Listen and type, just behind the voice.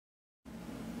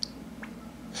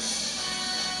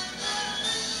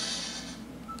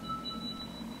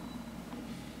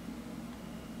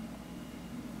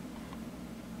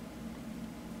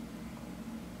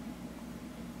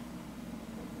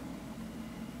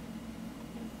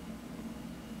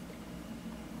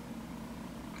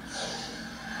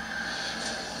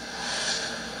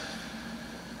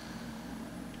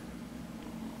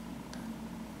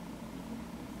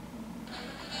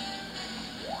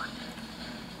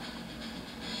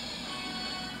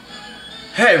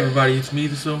Hey everybody, it's me,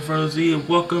 the Silver Z, and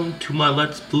welcome to my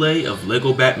Let's Play of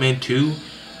LEGO Batman 2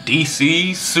 DC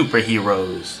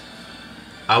Superheroes.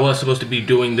 I was supposed to be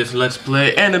doing this Let's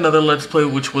Play and another Let's Play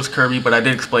which was Kirby, but I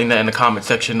did explain that in the comment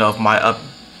section of my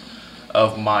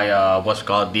what's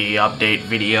called the update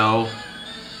video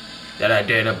that I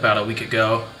did about a week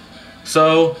ago.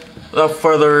 So, without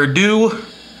further ado,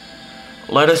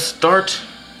 let us start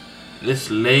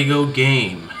this LEGO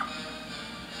game.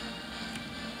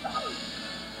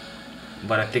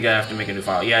 But I think I have to make a new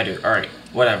file. Yeah, I do. Alright,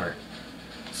 whatever.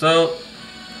 So,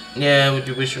 yeah,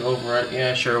 we should overwrite.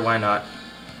 Yeah, sure, why not?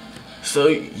 So,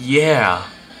 yeah.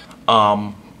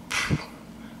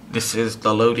 This is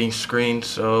the loading screen,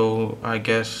 so I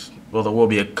guess, well, there will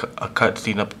be a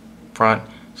cutscene up front,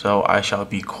 so I shall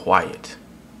be quiet.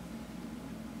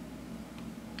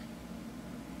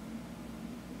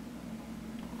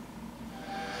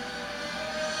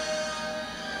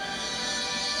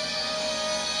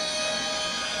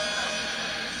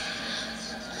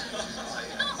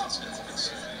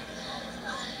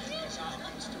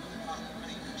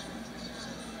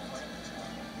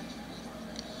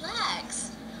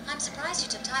 I'm surprised you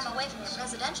took time away from your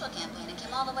presidential campaign and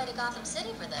came all the way to Gotham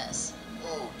City for this.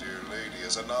 Oh, dear lady,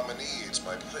 as a nominee, it's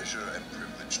my pleasure and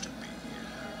privilege to be here.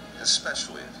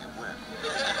 Especially if you win.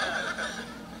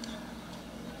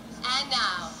 And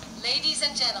now, ladies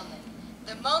and gentlemen,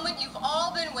 the moment you've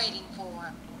all been waiting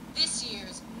for. This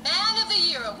year's Man of the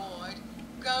Year award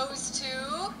goes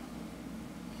to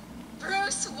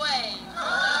Bruce Wayne.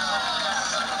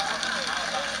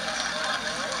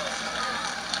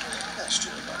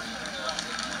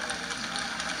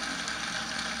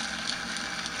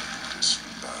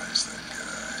 Despise that guy.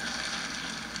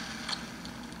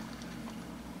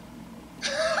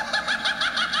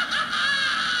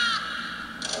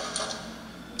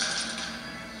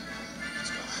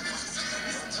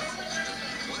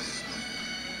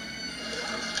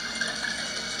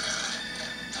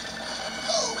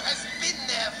 Who has been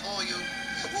there for you?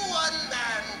 One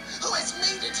man who has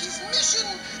made it his mission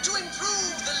to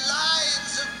improve the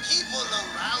lives of people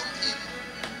around him.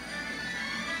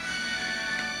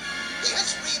 He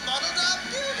has remodeled our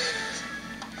buildings,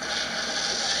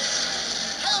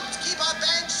 helped keep our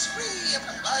banks free of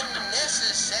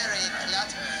unnecessary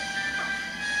clutter.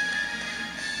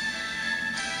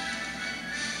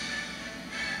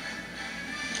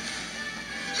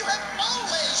 You have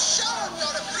always shown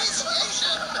your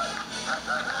appreciation.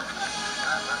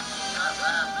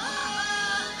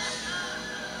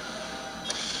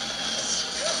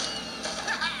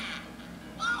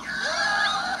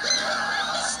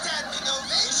 Standing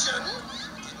ovation?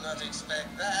 Did not expect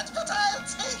that, but I'll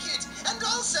take it. And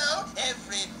also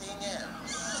everything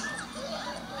else.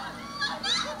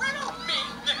 I don't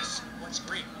mean this. What's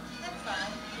green? That's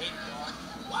fine. In your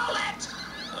wallet.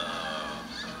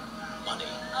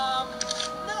 Money.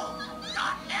 No,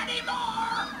 not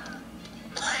anymore.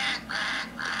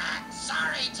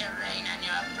 Sorry to rain on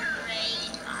your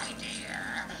parade, my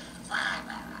dear.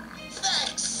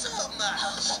 Thanks so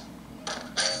much.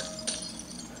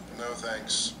 No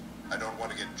thanks. I don't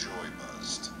want to get joy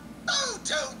buzzed. Oh,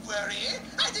 don't worry.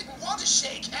 I didn't want to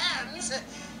shake hands.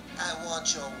 I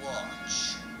want your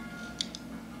watch.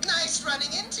 Nice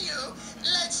running into you.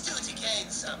 Let's do it again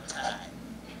sometime.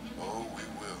 Oh, we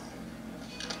will.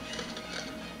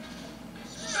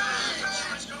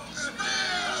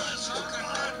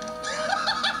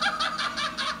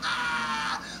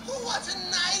 What a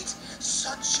night!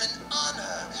 Such an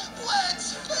honor.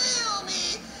 Words fail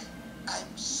me.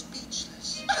 I'm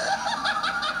speechless.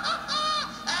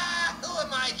 Who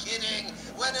am I kidding?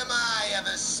 When am I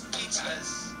ever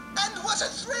speechless? And what a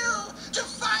thrill to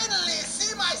finally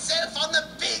see myself on the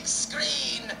big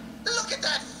screen. Look at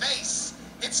that face.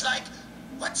 It's like,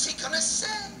 what's he gonna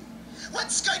say?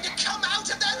 What's going to come out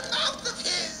of that mouth of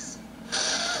his?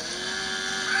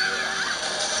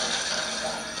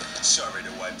 Sorry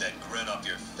to wipe that grin off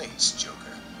your face,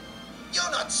 Joker.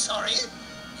 You're not sorry.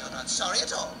 You're not sorry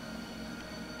at all.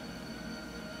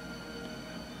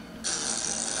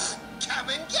 Come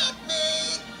and get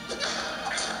me!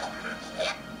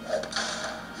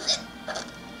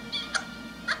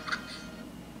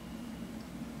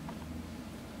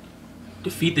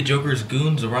 Defeat the Joker's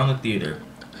goons around the theater.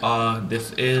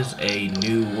 This is a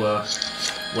new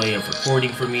way of recording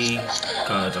for me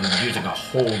because I'm using a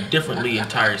whole differently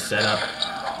entire setup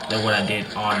than what I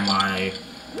did on my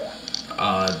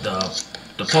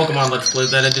the Pokemon Let's Play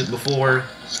that I did before,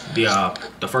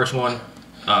 the first one,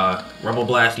 Rumble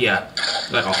Blast. Yeah,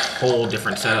 like a whole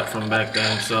different setup from back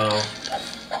then. So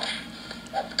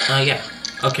yeah.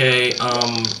 Okay,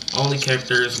 only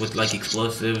characters with like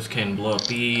explosives can blow up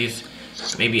these.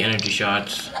 Maybe energy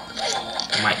shots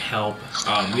might help.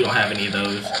 We don't have any of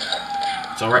those.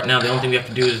 So right now the only thing we have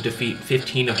to do is defeat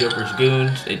 15 of Joker's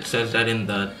goons. It says that in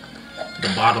the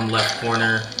bottom left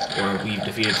corner, where we've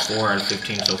defeated 4 out of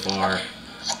 15 so far.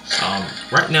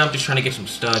 Right now I'm just trying to get some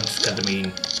studs, because I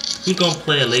mean, who's gonna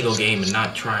play a Lego game and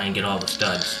not try and get all the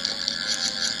studs?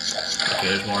 Okay,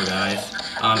 there's more guys.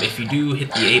 If you do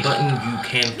hit the A button, you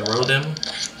can throw them.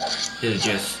 It's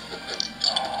just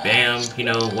bam, you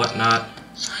know, whatnot.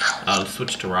 Let's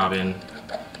switch to Robin.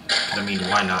 I mean,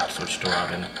 why not switch to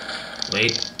Robin?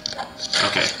 Wait.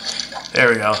 Okay. There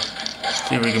we go.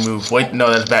 See if we can move. Wait, no,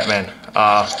 that's Batman.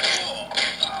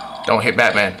 Don't hit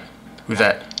Batman. Who's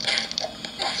that?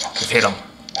 Just hit him.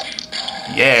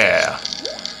 Yeah.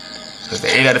 That's the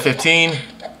 8 out of 15.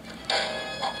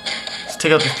 Let's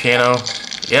take out this piano.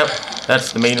 Yep.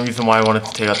 That's the main reason why I wanted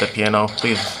to take out the piano.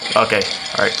 Please. Okay.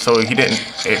 Alright, so he didn't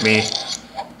hit me.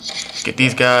 Get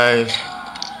these guys.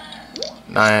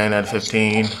 9 out of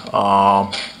 15.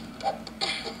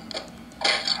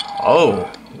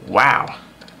 Oh, wow.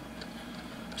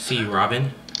 See you,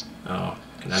 Robin. Oh,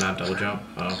 can I not double jump?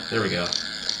 Oh, there we go.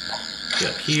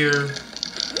 Get up here.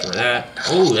 For that.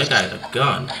 Oh, that guy has a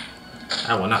gun.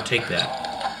 I will not take that.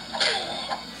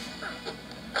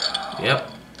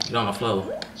 Yep. Get on the flow.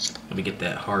 Let me get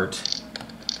that heart.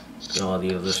 Get all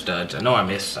the other studs. I know I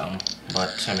missed some,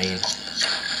 but I mean,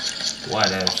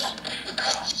 what else?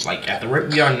 Like, at the rate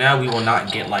we are now, we will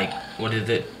not get, like, what is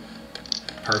it?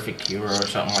 Perfect hero or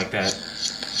something like that.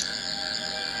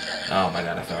 Oh my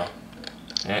god, I fell.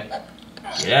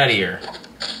 Get out of here.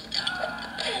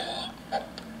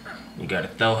 You gotta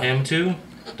throw him too.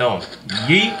 Throw him.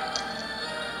 Yeet.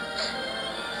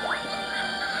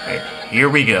 And here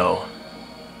we go.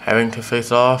 Having to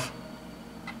face off.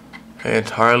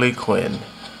 It's Harley Quinn.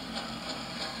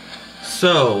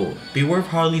 So, beware of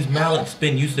Harley's mallet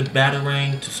spin. Use the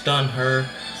batarang to stun her.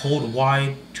 Hold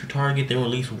Y to target, then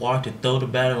release Y to throw the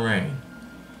batarang.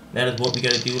 That is what we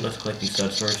gotta do. Let's collect these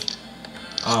studs first.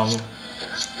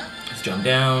 Let's jump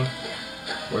down.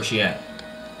 Where's she at?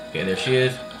 Okay, there she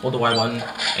is. Hold the Y button,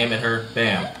 aim at her,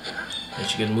 bam. And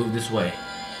she can move this way.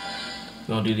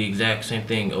 We're gonna do the exact same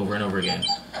thing over and over again.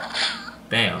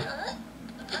 Bam.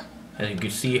 As you can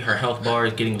see, her health bar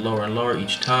is getting lower and lower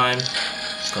each time.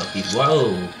 Collect these.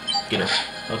 Whoa! Get her.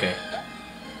 Okay.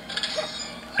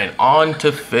 And on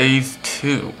to phase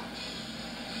 2.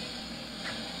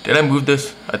 Did I move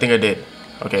this? I think I did.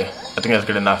 Okay, I think that's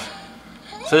good enough.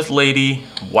 So this lady,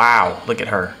 wow, look at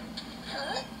her.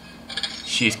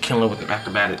 She's killing with the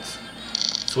acrobatics.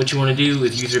 So what you want to do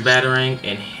is use your batarang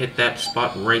and hit that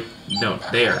spot right, no,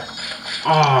 there.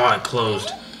 Oh, I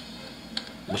closed.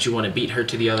 But you want to beat her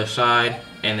to the other side,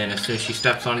 and then as soon as she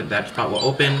steps on it, that spot will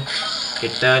open.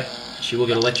 Hit that. She will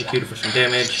get electrocuted for some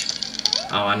damage.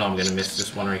 Oh, I know I'm gonna miss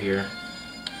this one right here.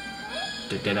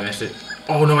 Did I miss it?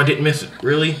 Oh no, I didn't miss it.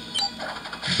 Really?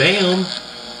 Bam!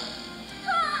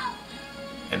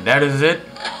 And that is it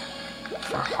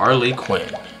for Harley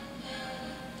Quinn.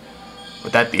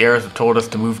 With that, the arrows have told us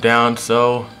to move down,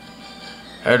 so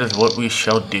that is what we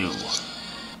shall do.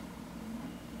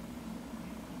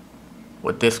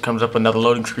 With this comes up another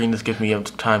loading screen. This gives me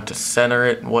time to center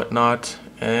it and whatnot.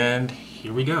 And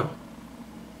here we go.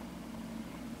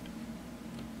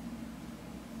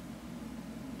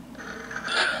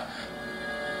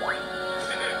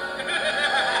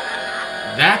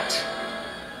 That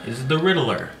is the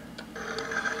Riddler.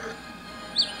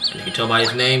 And you can tell by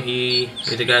his name, he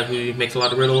is a guy who makes a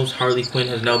lot of riddles. Harley Quinn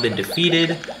has now been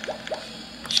defeated.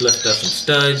 She left us some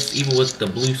studs, even with the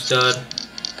blue stud.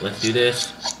 Let's do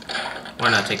this. Why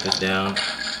not take this down?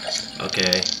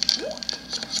 Okay.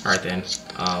 Alright then.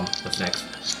 What's next?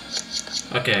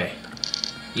 Okay.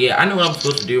 Yeah, I know what I'm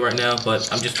supposed to do right now, but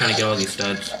I'm just trying to get all these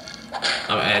studs.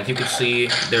 As you can see,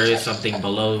 there is something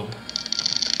below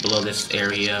this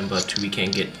area, but we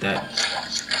can't get that.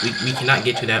 We cannot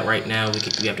get to that right now. We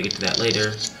have to get to that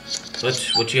later.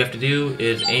 But what you have to do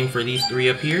is aim for these 3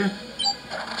 up here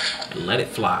and let it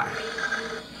fly.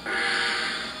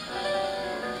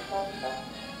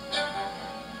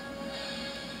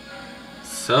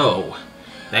 So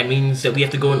that means that we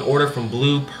have to go in order from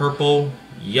blue, purple,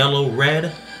 yellow,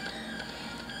 red.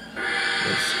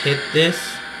 Let's hit this.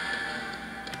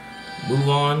 Move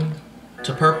on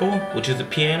to purple, which is the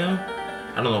piano.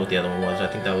 I don't know what the other one was. I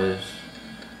think that was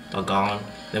a gong.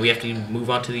 Then we have to move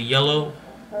on to the yellow.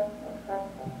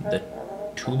 The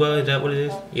tuba, is that what it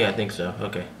is? Yeah, I think so.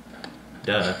 Okay.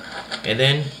 Duh. And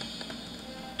then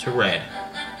to red.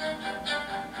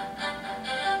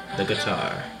 The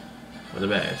guitar. Or the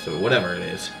bass, or whatever it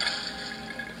is.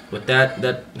 With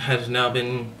that has now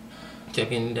been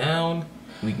taken down.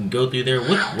 we can go through there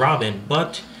with Robin,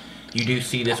 but you do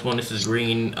see this one. This is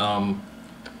green.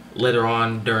 Later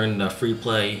on during the free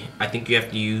play, I think you have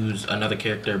to use another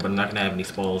character, but I'm not gonna have any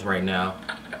spoils right now.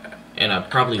 And I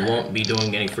probably won't be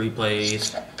doing any free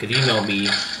plays, because you know me,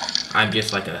 I'm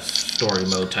just like a story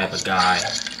mode type of guy.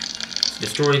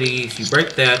 Destroy these, you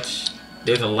break that,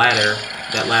 there's a ladder.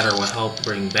 That ladder will help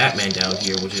bring Batman down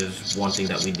here, which is one thing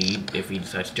that we need if he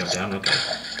decides to jump down. Okay,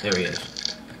 there he is.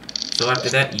 So after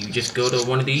that, you just go to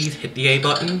one of these, hit the A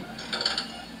button,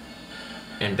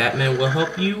 and Batman will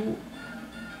help you,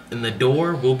 and the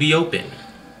door will be open.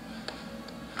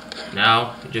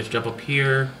 Now, you just jump up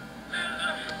here,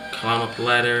 climb up the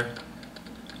ladder,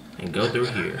 and go through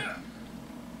here.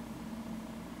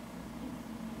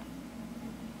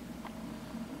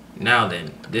 Now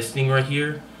then, this thing right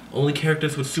here, only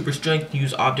characters with super strength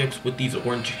use objects with these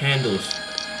orange handles.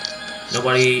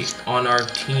 Nobody on our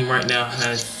team right now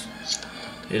is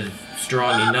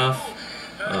strong enough.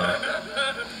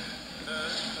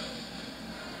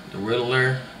 The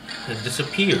Riddler has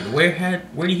disappeared. Where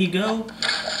did he go?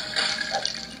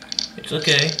 It's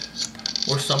okay.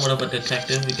 We're somewhat of a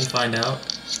detective. We can find out.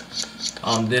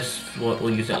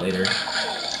 We'll use that later.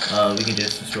 We can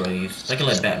just destroy these. I can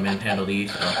let Batman handle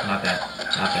these. Oh, not that.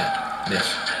 Not that.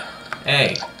 This.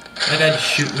 Hey, that guy just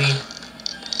shoot me.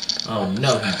 Oh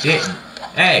no, he didn't.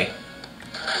 Hey,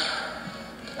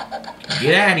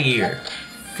 get out of here,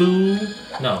 fool.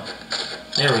 No.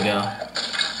 There we go.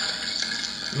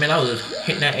 Man, I was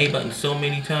hitting that A button so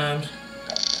many times.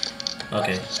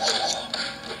 Okay.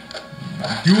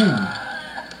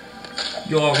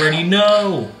 You already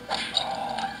know.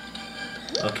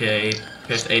 Okay,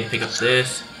 press A to pick up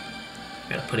this.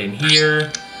 Gotta put it in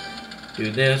here. Do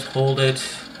this, hold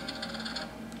it.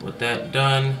 With that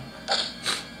done.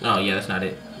 Oh yeah, that's not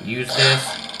it. Use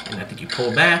this, and I think you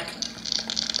pull back.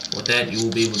 With that, you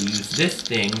will be able to use this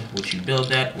thing, which you build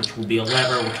that, which will be a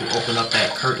lever, which will open up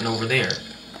that curtain over there.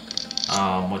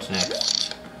 What's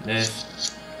next? This.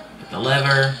 Hit the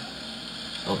lever.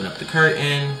 Open up the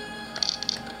curtain.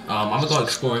 I'm gonna go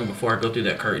exploring before I go through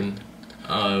that curtain.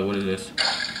 What is this?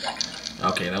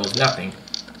 Okay, that was nothing.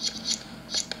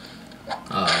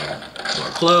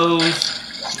 Door closed.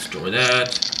 Destroy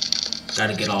that.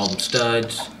 Gotta get all them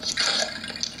studs.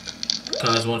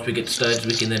 Because once we get studs,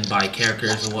 we can then buy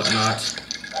characters and whatnot.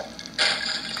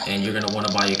 And you're gonna want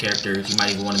to buy your characters. You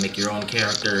might even want to make your own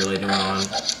character later on.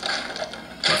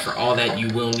 But for all that, you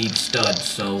will need studs,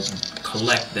 so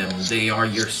collect them. They are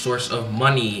your source of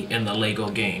money in the LEGO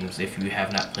games. If you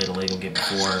have not played a LEGO game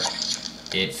before,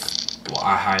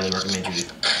 I highly recommend you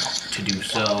to do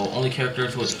so. Only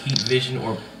characters with heat vision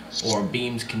or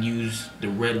beams can use the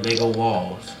red LEGO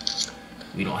walls.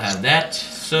 We don't have that,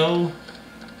 so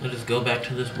let us go back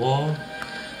to this wall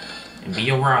and be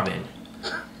a Robin.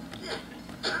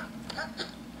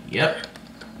 Yep.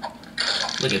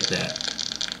 Look at that.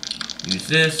 Use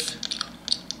this.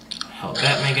 Help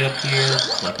Batman get up here.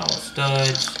 Collect all the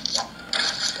studs.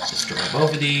 Destroy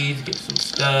both of these. Get some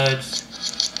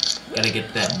studs. Gotta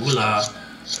get that moolah.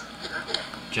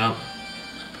 Jump.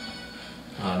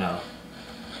 Oh no.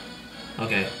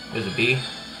 Okay. There's a B.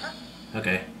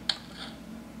 Okay.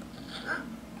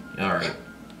 Alright.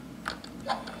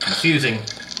 Confusing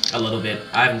a little bit.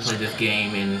 I haven't played this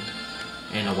game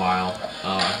in a while.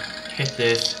 Hit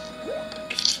this.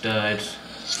 Get some studs.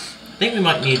 I think we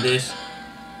might need this.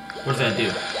 What does that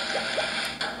do?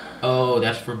 Oh,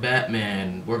 that's for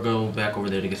Batman. We'll go back over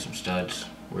there to get some studs.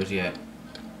 Where's he at?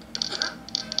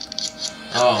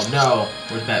 Oh no.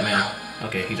 Where's Batman?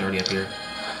 Okay, he's already up here.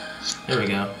 There we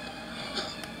go.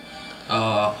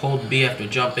 Hold B after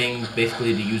jumping,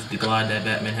 basically to use the glide that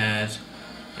Batman has.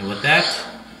 And with that,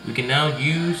 we can now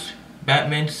use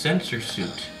Batman's sensor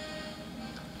suit.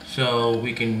 So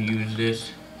we can use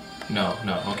this. No,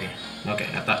 okay. Okay,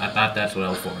 I thought that's what I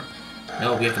was for.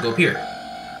 No, we have to go up here.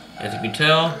 As you can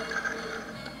tell,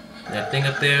 that thing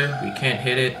up there, we can't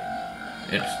hit it.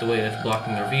 It's the way it's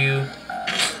blocking our view.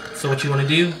 So what you want to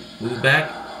do, move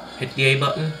back, hit the A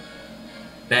button.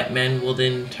 Batman will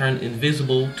then turn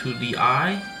invisible to the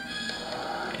eye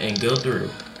and go through.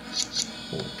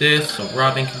 Hold this so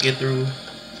Robin can get through.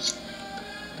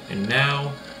 And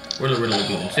now, we're the Riddler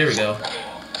goons. There we go.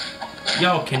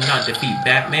 Y'all cannot defeat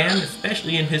Batman,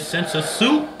 especially in his sensor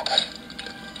suit.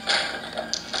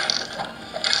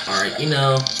 Alright, you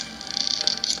know,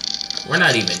 we're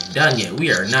not even done yet.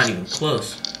 We are not even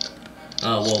close.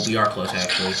 Well, we are close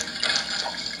actually.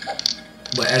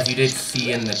 But as you did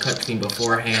see in the cutscene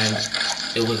beforehand,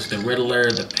 it was the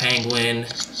Riddler, the Penguin,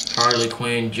 Harley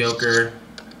Quinn, Joker,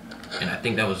 and I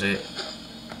think that was it.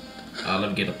 Let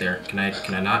me get up there. Can I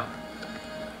not?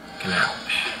 Can I?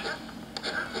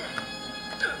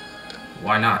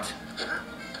 Why not?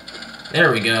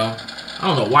 There we go. I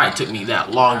don't know why it took me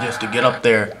that long just to get up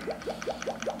there.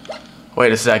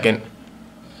 Wait a second.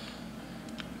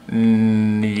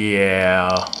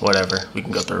 Yeah, whatever. We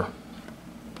can go through.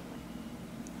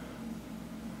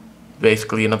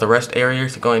 Basically another rest area,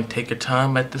 so go and take your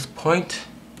time at this point.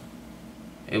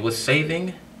 It was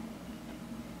saving.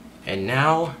 And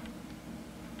now...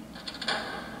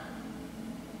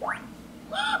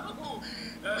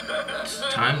 it's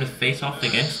time to face off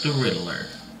against the Riddler.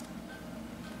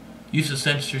 Use the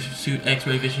sensor suit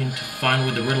X-ray vision to find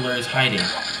where the Riddler is hiding.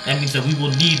 That means that we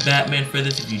will need Batman for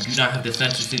this. If you do not have the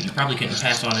sensor suit, you probably couldn't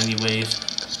pass on anyways.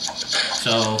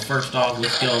 So first off,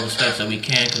 let's get all the steps that we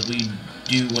can, because we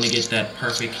do want to get that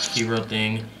perfect hero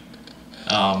thing.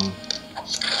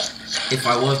 If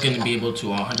I was going to be able to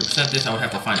 100% this, I would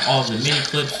have to find all of the mini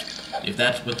clips. If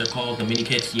that's what they're called, the mini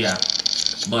kits, yeah.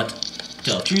 But to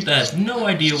tell the truth, I have no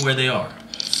idea where they are.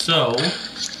 So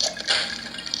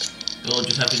we'll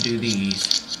just have to do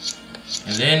these.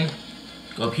 And then,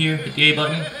 go up here, hit the A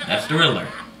button, that's the Riddler.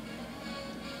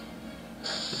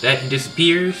 With that, he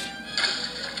disappears,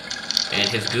 and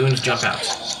his goons jump out.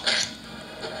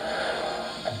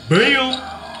 BAM!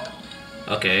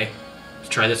 Okay, let's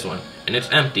try this one. And it's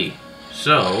empty,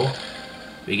 so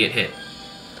we get hit.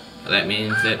 That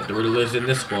means that the Riddler's in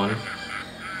this one.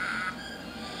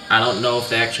 I don't know if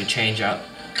they actually change out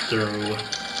through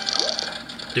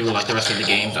like the rest of the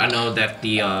games. I know that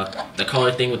the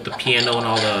color thing with the piano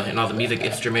and all the music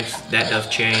instruments, that does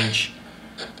change,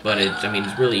 but it's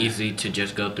really easy to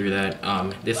just go through that.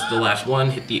 This is the last one.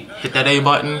 Hit that A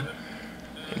button.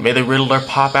 And may the Riddler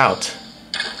pop out.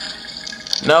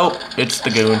 Nope, it's the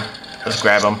goon. Let's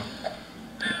grab him.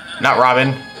 Not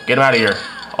Robin. Get him out of here.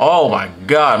 Oh my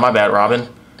God, my bad, Robin.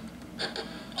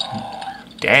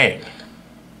 Dang.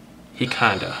 He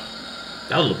kinda.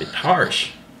 That was a little bit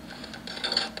harsh.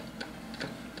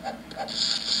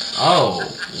 Oh,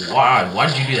 why? Why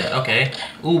did you do that? Okay.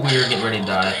 Ooh, we're getting ready to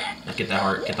die. Let's get that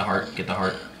heart. Get the heart. Get the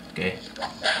heart. Okay.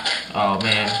 Oh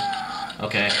man.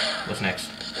 Okay. What's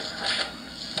next?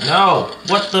 No.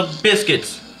 What the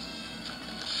biscuits?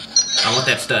 I want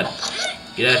that stud.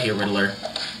 Get out of here, Riddler.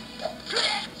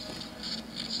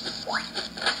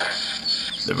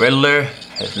 The Riddler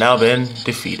has now been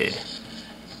defeated.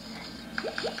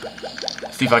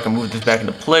 See if I can move this back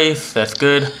into place. That's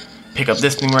good. Pick up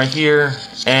this thing right here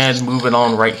and move it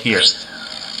on right here.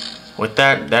 With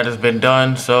that has been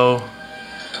done, so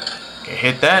okay,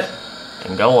 hit that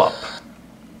and go up.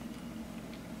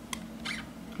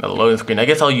 Another loading screen. I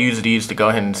guess I'll use these to go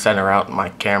ahead and center out my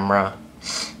camera.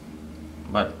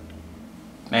 But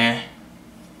another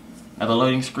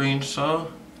loading screen,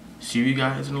 so see you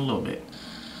guys in a little bit.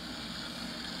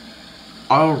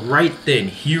 Alright then,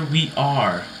 here we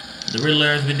are. The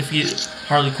Riddler has been defeated.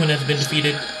 Harley Quinn has been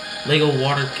defeated. Lego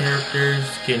water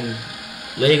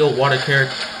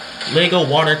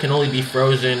water can only be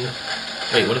frozen.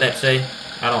 Wait, what did that say?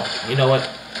 You know what?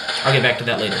 I'll get back to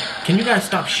that later. Can you guys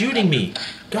stop shooting me?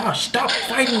 Gosh, stop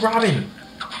fighting Robin.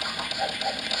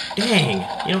 Dang,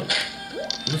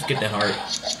 let's get that heart.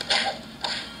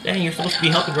 Dang, you're supposed to be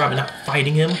helping Robin, not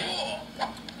fighting him.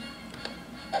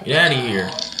 Get out of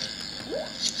here.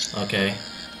 Okay,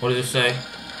 what does it say?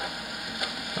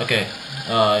 Okay,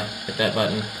 hit that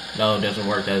button. No, it doesn't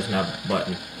work. That is not a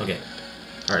button. Okay.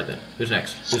 Alright then. Who's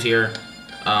next? Who's here?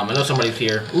 I know somebody's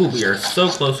here. Ooh, we are so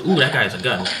close. Ooh, that guy has a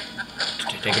gun.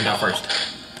 Take him down first.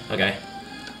 Okay.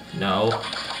 No.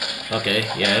 Okay,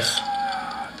 yes.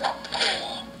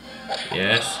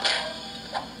 Yes.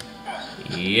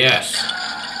 Yes.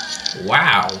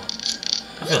 Wow.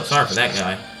 I feel sorry for that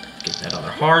guy. Get that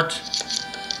other heart.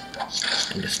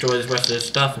 And destroy the rest of this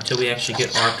stuff until we actually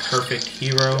get our perfect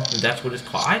hero. And that's what it's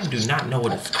called. I do not know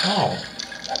what it's called.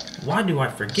 Why do I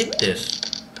forget this?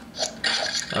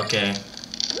 Okay.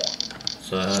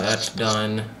 So that's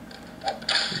done.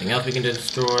 Anything else we can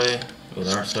destroy? Oh,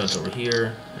 there are studs over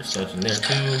here. There's studs in there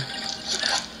too.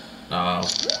 Oh,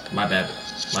 my bad.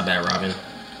 My bad, Robin.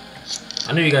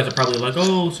 I know you guys are probably like,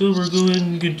 oh, Silver, go ahead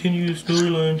and continue the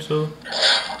storyline. So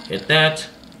hit that.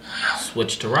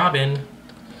 Switch to Robin.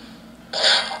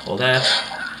 Hold that.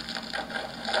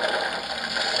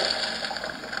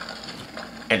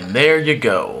 And there you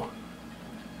go.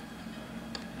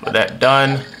 With that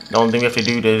done, the only thing we have to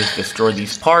do is destroy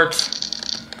these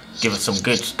parts. Give us some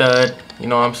good stud. You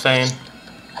know what I'm saying?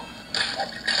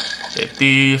 Hit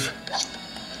these.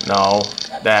 No.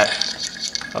 That.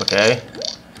 Okay.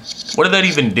 What did that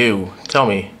even do? Tell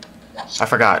me. I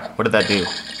forgot. What did that do?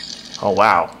 Oh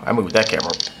wow. I moved that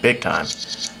camera big time.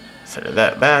 Set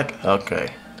that back.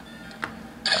 Okay.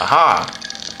 Aha!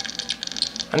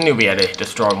 I knew we had to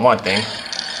destroy one thing.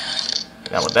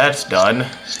 Now when that's done,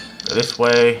 go this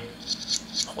way,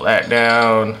 pull that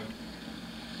down.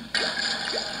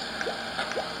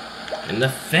 And the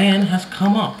fan has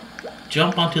come up.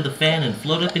 Jump onto the fan and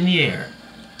float up in the air.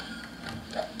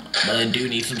 But I do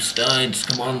need some studs.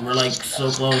 Come on, we're like so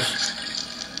close.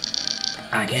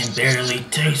 I can barely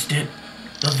taste it.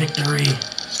 The victory.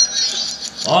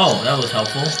 Oh, that was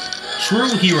helpful.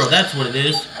 True hero, that's what it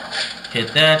is.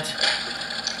 Hit that.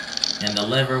 And the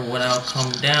lever will now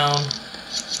come down.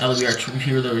 Now that we are true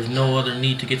hero, there is no other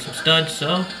need to get some studs,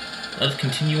 so let's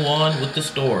continue on with the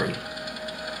story.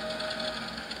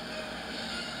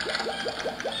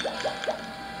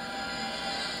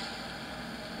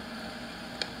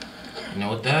 You know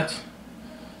what that?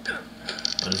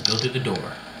 Let us go through the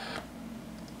door.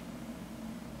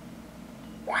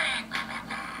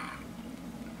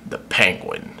 The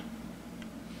penguin.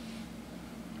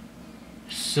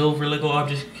 Silver Lego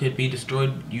objects could be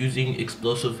destroyed using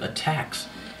explosive attacks.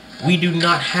 We do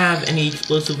not have any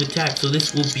explosive attacks, so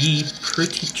this will be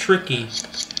pretty tricky.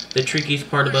 The trickiest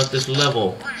part about this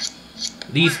level.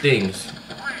 These things.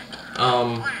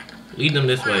 Lead them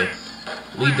this way.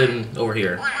 Lead them over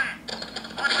here.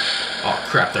 Oh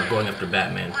crap, they're going after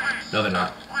Batman. No, they're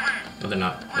not. No, they're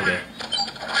not. Okay.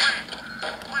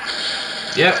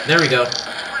 Yep, there we go.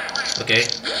 Okay.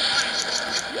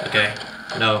 Okay.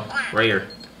 No, right here.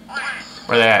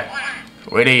 Where they at?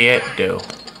 Where they at, though?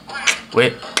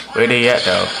 Where they at,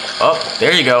 though? Oh,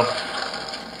 there you go.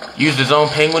 Used his own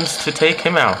penguins to take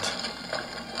him out.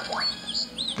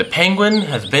 The penguin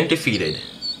has been defeated.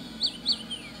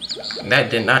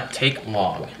 That did not take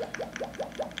long.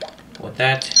 With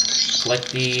that,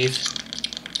 collect these,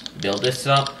 build this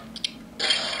up,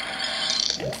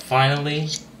 and finally,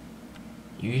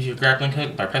 use your grappling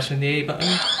hook by pressing the A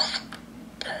button,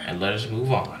 and let us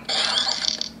move on.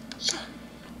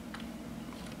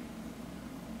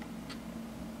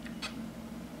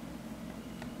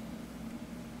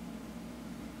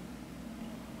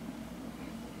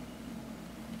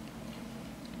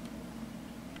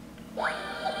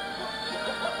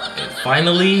 And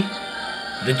finally,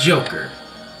 the Joker.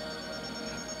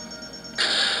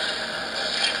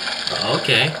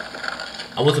 Okay.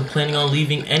 I wasn't planning on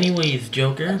leaving anyways,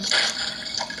 Joker.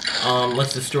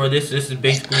 Let's destroy this. This is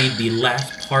basically the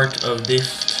last part of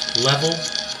this level.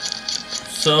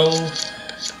 So,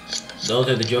 those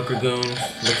are the Joker goons.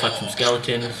 Looks like some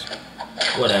skeletons.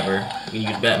 Whatever. We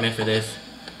can use Batman for this.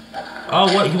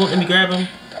 Oh, what? You won't let me grab him?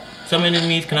 Some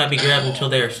enemies cannot be grabbed until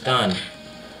they are stunned.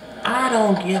 I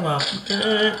don't give a...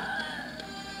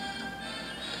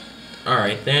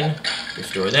 Alright then.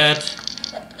 Destroy that.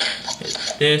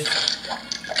 Hit this.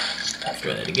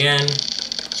 Destroy that again.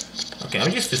 Okay,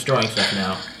 I'm just destroying stuff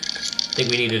now. I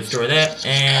think we need to destroy that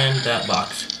and that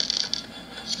box.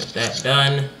 Get that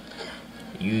done.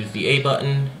 Use the A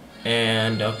button.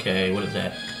 And, okay, what is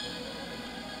that?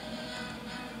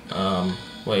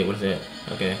 Wait, what is that?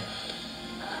 Okay.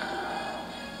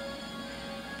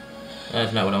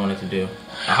 That's not what I wanted to do.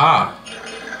 Aha!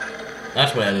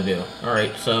 That's what I had to do.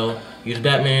 Alright, so use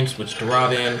Batman, switch to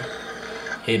Robin.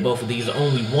 Hit both of these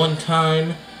only one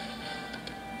time.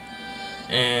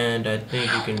 And I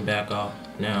think you can back off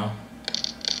now.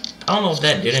 I don't know if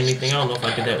that did anything. I don't know if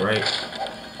I did that right.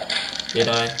 Did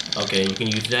I? Okay, you can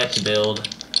use that to build.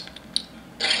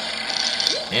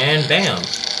 And bam!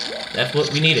 That's what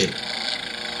we needed.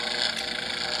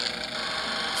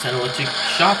 Electric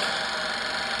shock.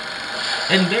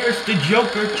 And there's the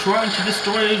Joker trying to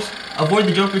destroy us. Avoid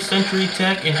the Joker's sentry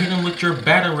attack and hit him with your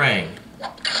Batarang.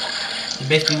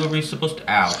 Basically what we're supposed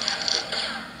to... Ow.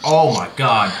 Oh my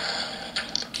god.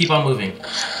 Keep on moving.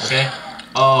 Okay?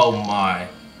 Oh my.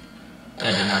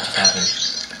 That did not just happen.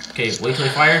 Okay, wait till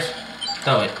he fires.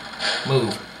 Throw it.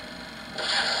 Move.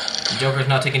 The Joker's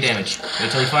not taking damage.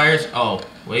 Wait till he fires. Oh,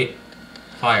 wait.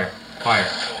 Fire. Fire.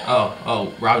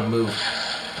 Oh, Robin, move.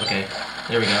 Okay.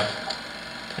 There we go.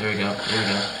 There we go. There we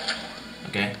go.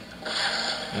 Okay.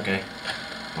 Okay.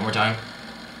 One more time.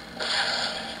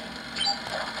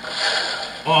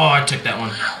 Oh, I took that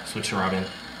one. Switch to Robin.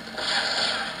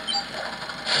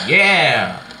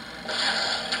 Yeah!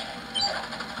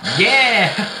 Yeah!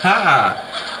 Ha!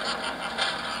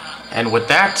 And with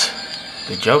that,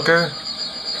 the Joker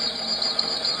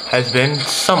has been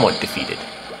somewhat defeated.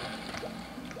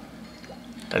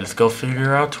 Let us go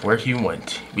figure out where he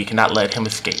went. We cannot let him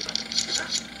escape.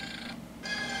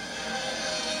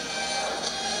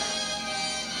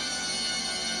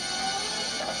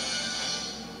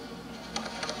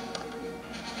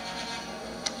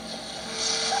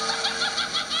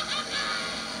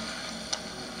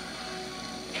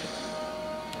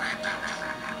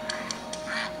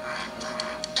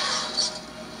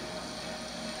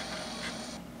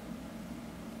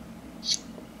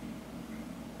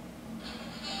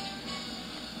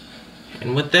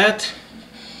 And with that,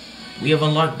 we have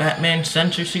unlocked Batman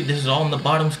sensor suit. This is all on the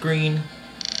bottom screen.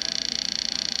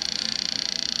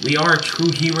 We are a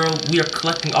true hero. We are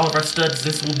collecting all of our studs.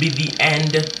 This will be the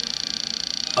end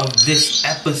of this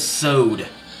episode.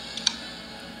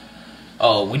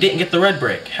 Oh, we didn't get the red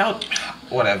brick. How?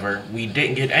 Whatever. We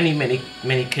didn't get any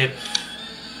mini kits.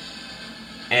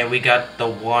 And we got the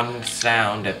one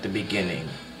sound at the beginning.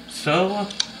 So,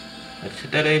 let's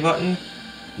hit that A button.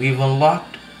 We've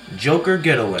unlocked Joker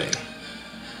Getaway.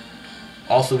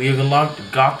 Also, we have unlocked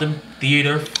Gotham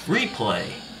Theater Free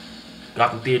Play.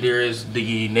 Gotham Theater is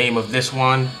the name of this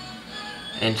one.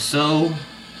 And so,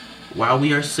 while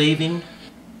we are saving,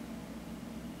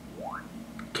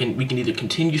 we can either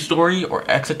continue story or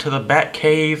exit to the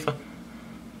Batcave.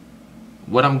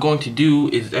 What I'm going to do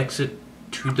is exit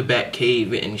to the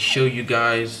Batcave and show you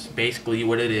guys basically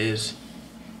what it is.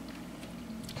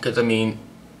 Because, I mean,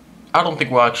 I don't think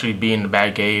we'll actually be in the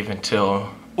Batcave until...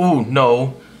 Oh,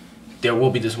 no. There will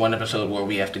be this one episode where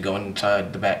we have to go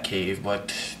inside the Batcave,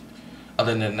 but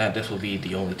other than that, this will be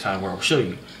the only time where I'll show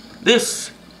you.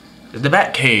 This is the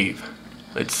Batcave.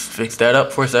 Let's fix that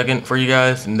up for a second for you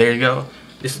guys, and there you go.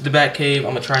 This is the Batcave. I'm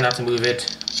going to try not to move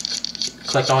it.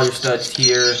 Collect all your studs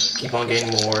here. Keep on getting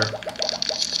more.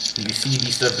 You see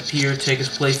these studs appear, take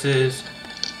us places.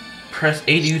 Press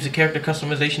A to use the character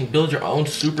customization. Build your own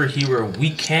superhero. We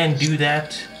can do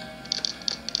that.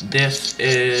 This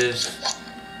is...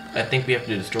 I think we have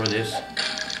to destroy this.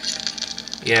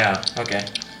 Yeah, okay.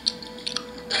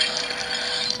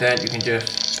 That, you can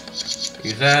just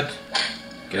use that.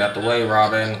 Get out the way,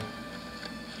 Robin.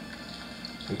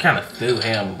 We kind of threw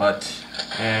him, but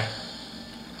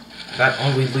that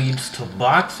only leads to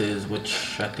boxes,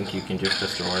 which I think you can just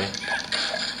destroy.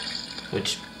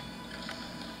 Which,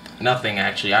 nothing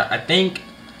actually. I think,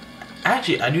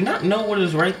 actually, I do not know what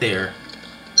is right there.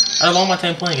 Out of all my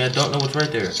time playing, I don't know what's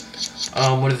right there.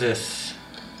 What is this?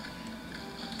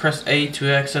 Press A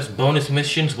to access bonus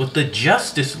missions with the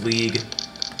Justice League.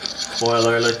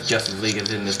 Spoiler alert, the Justice League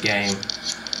is in this game.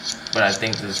 But I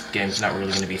think this game's not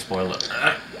really going to be spoiler.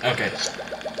 Okay.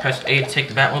 Press A to take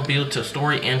the Batmobile to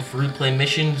story and free play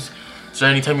missions. So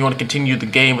anytime you want to continue the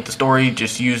game with the story,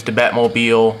 just use the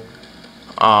Batmobile.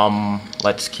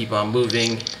 Let's keep on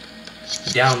moving.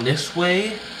 Down this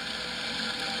way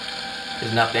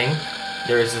is nothing.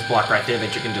 There is this block right there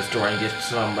that you can destroy and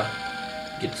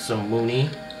get some Mooney.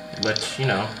 But, you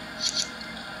know.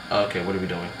 Okay, what are we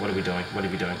doing? What are we doing? What are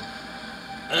we doing?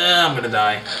 I'm gonna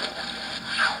die.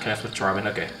 Can I switch to Robin?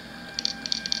 Okay.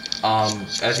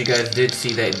 As you guys did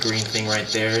see that green thing right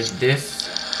there, this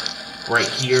right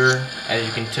here, as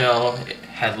you can tell, it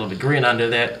has a little bit green under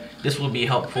that. This will be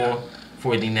helpful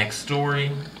for the next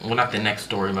story. Well, not the next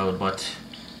story mode, but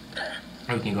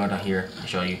we can go down here and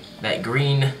show you. That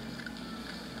green,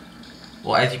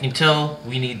 well, as you can tell,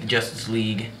 we need the Justice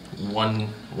League one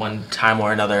time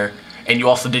or another. And you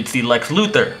also did see Lex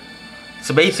Luthor.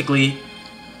 So basically,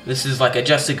 this is like a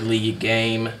Justice League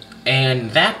game,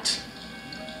 and that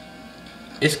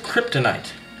is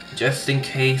kryptonite, just in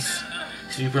case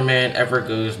Superman ever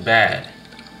goes bad.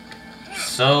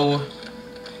 So,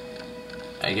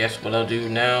 I guess what I'll do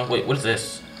now, wait, what is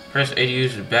this? Press A to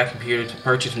use the back computer to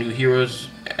purchase new heroes,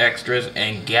 extras,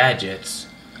 and gadgets.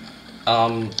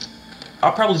 I'll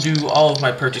probably do all of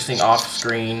my purchasing off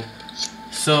screen.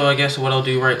 So I guess what I'll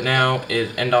do right now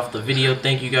is end off the video.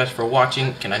 Thank you guys for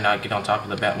watching. Can I not get on top of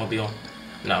the Batmobile?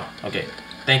 No. Okay.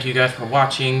 Thank you guys for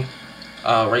watching.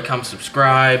 Rate, comment,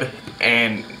 subscribe.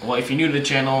 And, well, if you're new to the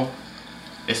channel,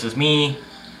 this is me.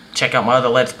 Check out my other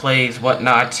Let's Plays,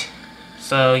 whatnot.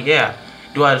 So, yeah.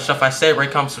 Do all the stuff I said.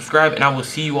 Rate, comment, subscribe. And I will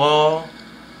see you all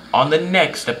on the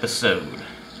next episode.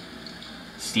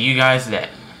 See you guys then.